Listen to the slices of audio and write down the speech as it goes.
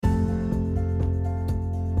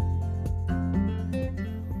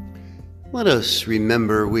Let us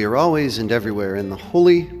remember we are always and everywhere in the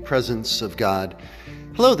holy presence of God.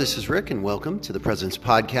 Hello, this is Rick, and welcome to the Presence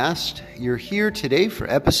Podcast. You're here today for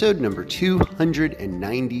episode number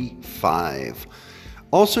 295,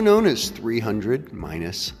 also known as 300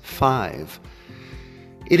 minus 5.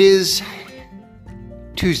 It is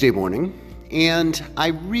Tuesday morning, and I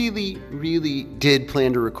really did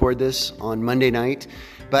plan to record this on Monday night,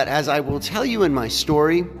 but as I will tell you in my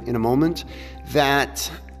story in a moment, that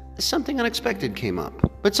something unexpected came up,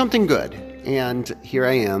 but something good. And here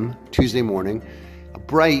I am, Tuesday morning, a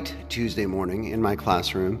bright Tuesday morning in my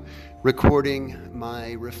classroom, recording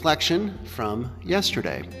my reflection from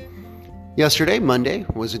yesterday. Yesterday, Monday,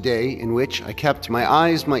 was a day in which I kept my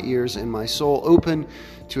eyes, my ears, and my soul open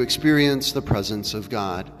to experience the presence of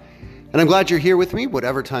God. And I'm glad you're here with me,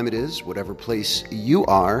 whatever time it is, whatever place you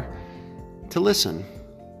are, to listen.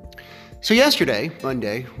 So yesterday,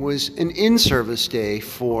 Monday, was an in-service day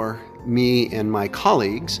for me and my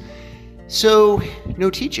colleagues. So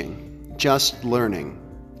no teaching, just learning.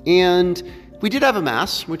 And we did have a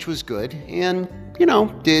Mass, which was good, and,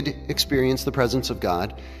 did experience the presence of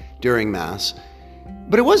God during Mass.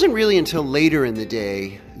 But it wasn't really until later in the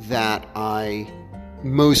day that I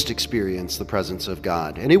most experienced the presence of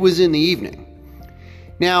God, and it was in the evening.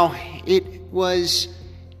 Now, it was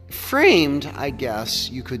framed, I guess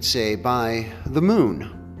you could say, by the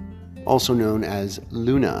moon, also known as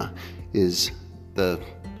Luna, is the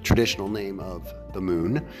traditional name of the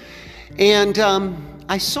moon. And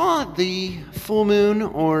I saw the full moon,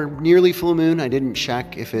 or nearly full moon. I didn't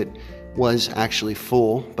check if it was actually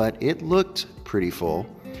full, but it looked pretty full.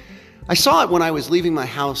 I saw it when I was leaving my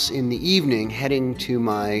house in the evening, heading to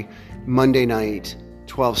my Monday night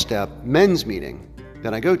 12-step men's meeting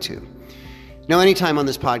that I go to. Now, anytime on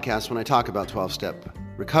this podcast when I talk about 12-step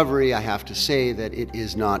recovery, I have to say that it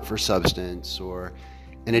is not for substance or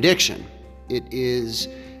an addiction. It is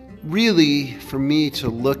really for me to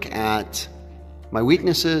look at my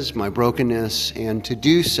weaknesses, my brokenness, and to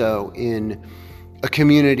do so in a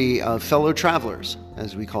community of fellow travelers,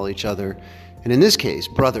 as we call each other, and in this case,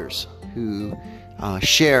 brothers who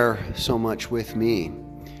share so much with me,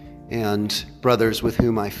 and brothers with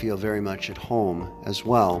whom I feel very much at home as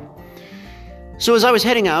well. So as I was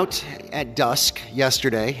heading out at dusk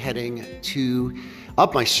yesterday, heading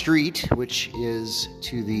up my street, which is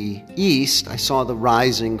to the east, I saw the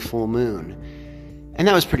rising full moon, and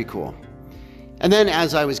that was pretty cool. And then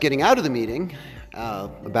as I was getting out of the meeting,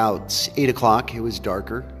 about 8 o'clock, it was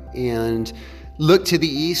darker, and looked to the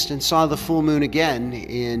east and saw the full moon again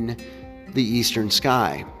in the eastern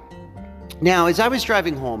sky. Now, as I was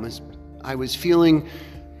driving home, I was feeling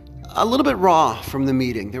a little bit raw from the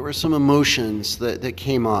meeting. There were some emotions that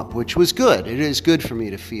came up, which was good. It is good for me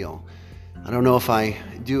to feel. I don't know if I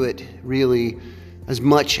do it really as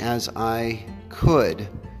much as I could,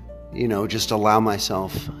 just allow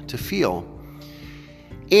myself to feel.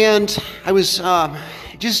 And I was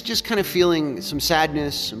just kind of feeling some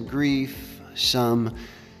sadness, some grief, some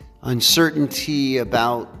uncertainty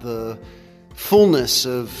about the fullness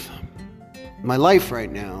of my life right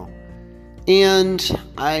now. And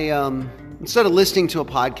I, instead of listening to a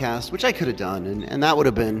podcast, which I could have done, and that would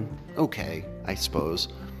have been okay, I suppose,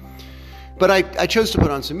 but I chose to put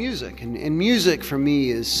on some music. And music for me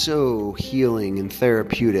is so healing and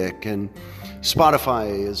therapeutic, and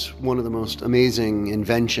Spotify is one of the most amazing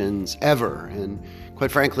inventions ever. And quite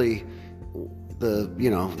frankly, the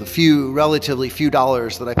relatively few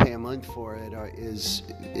dollars that I pay a month for it is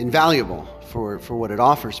invaluable for what it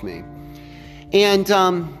offers me. And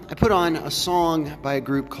I put on a song by a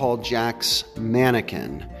group called Jack's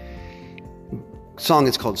Mannequin. The song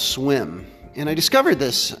is called Swim. And I discovered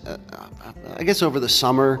this, I guess, over the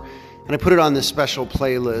summer, and I put it on this special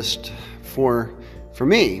playlist for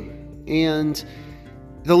me. And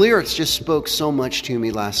the lyrics just spoke so much to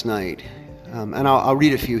me last night. And I'll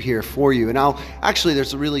read a few here for you. And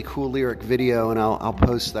there's a really cool lyric video, and I'll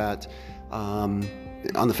post that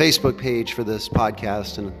on the Facebook page for this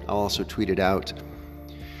podcast, and I'll also tweet it out.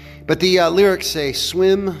 But the lyrics say,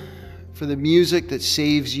 "Swim for the music that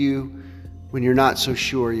saves you when you're not so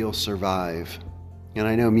sure you'll survive." And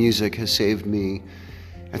I know music has saved me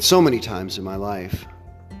at so many times in my life.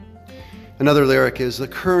 Another lyric is, "The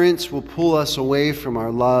currents will pull us away from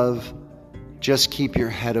our love. Just keep your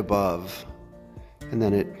head above." And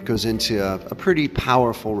then it goes into a pretty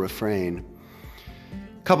powerful refrain.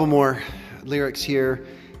 A couple more lyrics here.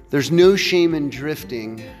 "There's no shame in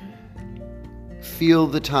drifting. Feel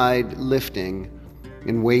the tide lifting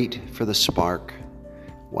and wait for the spark."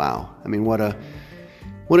 Wow. I mean, what a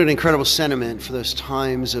What an incredible sentiment for those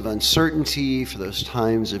times of uncertainty, for those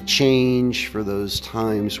times of change, for those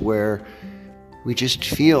times where we just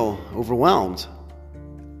feel overwhelmed.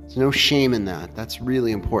 There's no shame in that. That's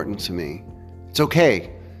really important to me. It's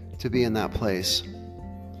okay to be in that place.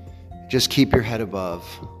 Just keep your head above.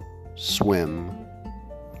 Swim.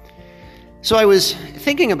 So I was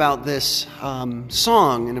thinking about this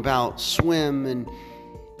song and about swim, and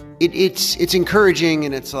it's encouraging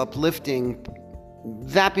and it's uplifting.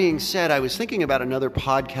 That being said, I was thinking about another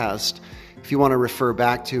podcast. If you want to refer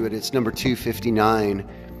back to it, it's number 259.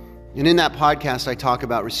 And in that podcast, I talk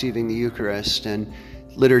about receiving the Eucharist and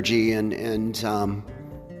liturgy and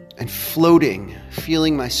floating,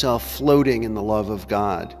 feeling myself floating in the love of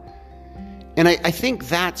God. And I think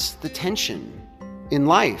that's the tension in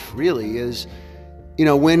life, really, is,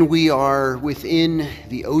 when we are within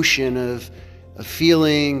the ocean of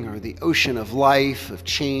feeling, or the ocean of life, of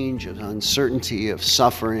change, of uncertainty, of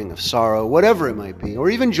suffering, of sorrow, whatever it might be, or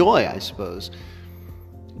even joy, I suppose.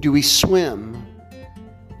 Do we swim?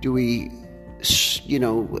 Do we,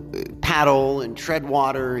 paddle and tread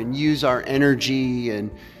water and use our energy and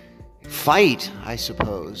fight, I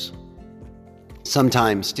suppose,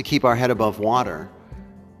 sometimes to keep our head above water?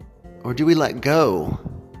 Or do we let go,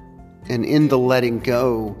 and in the letting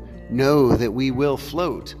go, know that we will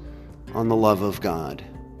float on the love of God,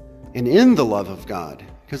 and in the love of God,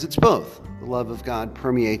 because it's both. The love of God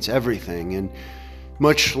permeates everything, and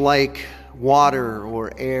much like water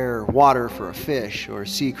or air, water for a fish or a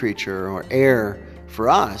sea creature, or air for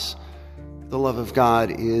us, the love of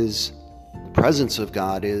God is, the presence of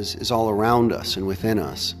God is all around us and within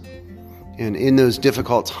us. And in those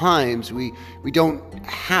difficult times, we don't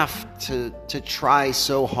have to try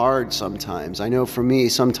so hard sometimes. I know for me,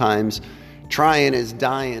 sometimes trying is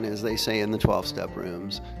dying, as they say in the 12-step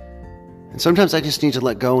rooms. And sometimes I just need to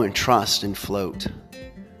let go and trust and float.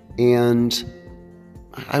 And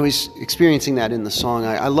I was experiencing that in the song.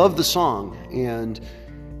 I love the song, and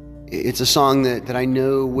it's a song that I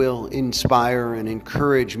know will inspire and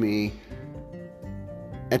encourage me.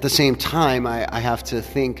 At the same time, I have to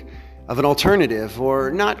think of an alternative,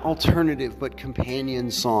 or not alternative, but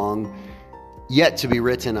companion song, yet to be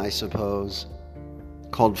written, I suppose,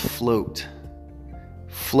 called Float.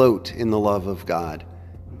 Float in the love of God.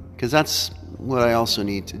 Because that's what I also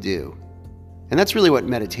need to do. And that's really what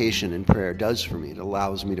meditation and prayer does for me. It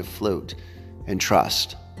allows me to float and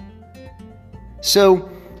trust. So,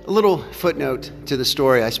 a little footnote to the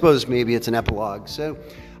story. I suppose maybe it's an epilogue. So,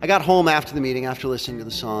 I got home after the meeting, after listening to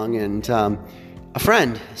the song, and a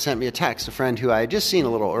friend sent me a text, a friend who I had just seen a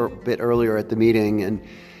little bit earlier at the meeting, and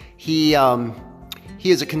he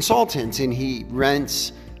is a consultant, and he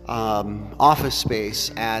rents office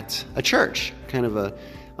space at a church, kind of a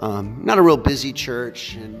not a real busy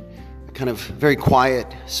church, and a kind of very quiet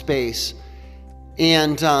space.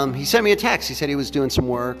 And he sent me a text. He said he was doing some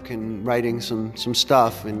work and writing some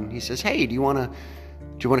stuff, and he says, "Hey, do you want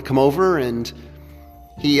to come over?" And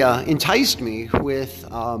he enticed me with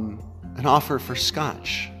an offer for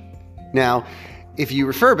scotch. Now, if you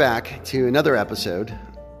refer back to another episode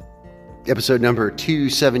number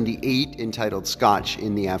 278, entitled Scotch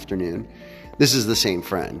in the Afternoon, this is the same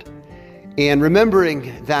friend. And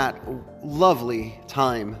remembering that lovely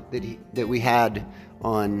time that we had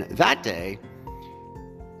on that day,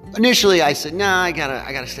 initially I said, "Nah, I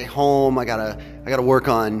gotta stay home. I gotta work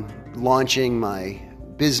on launching my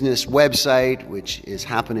business website, which is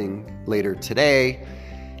happening later today."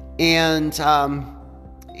 And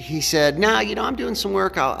he said, "Nah, I'm doing some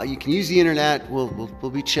work. You can use the internet.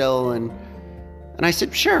 We'll be chill." And I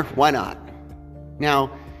said, "Sure, why not?"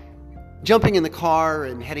 Now, jumping in the car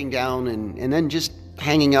and heading down and then just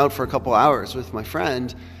hanging out for a couple hours with my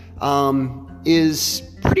friend is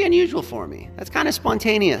pretty unusual for me. That's kind of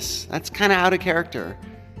spontaneous. That's kind of out of character.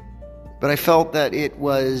 But I felt that it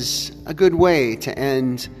was a good way to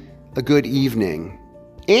end a good evening.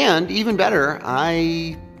 And even better,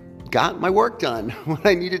 I got my work done, what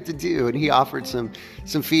I needed to do. And he offered some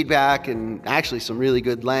feedback and actually some really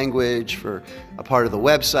good language for a part of the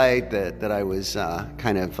website that I was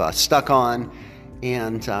kind of stuck on.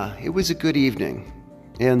 And it was a good evening.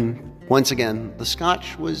 And once again, the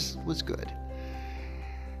scotch was good.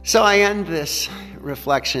 So I end this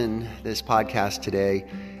reflection, this podcast today,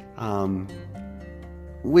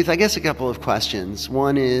 with, I guess, a couple of questions.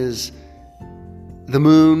 One is the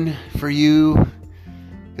moon for you,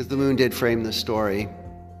 because the moon did frame the story.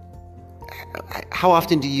 How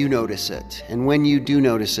often do you notice it? And when you do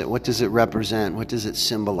notice it, what does it represent? What does it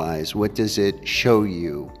symbolize? What does it show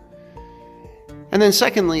you? And then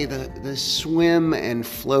secondly, the swim and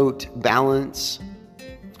float balance.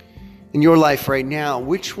 in your life right now,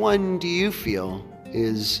 which one do you feel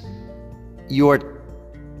is your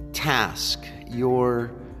task,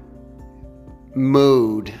 your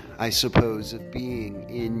mode, I suppose, of being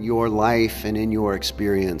in your life and in your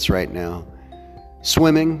experience right now?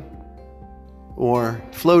 Swimming or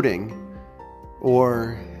floating,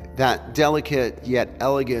 or that delicate yet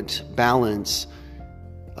elegant balance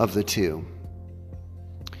of the two?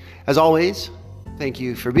 As always, thank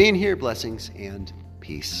you for being here. Blessings and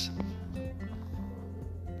peace.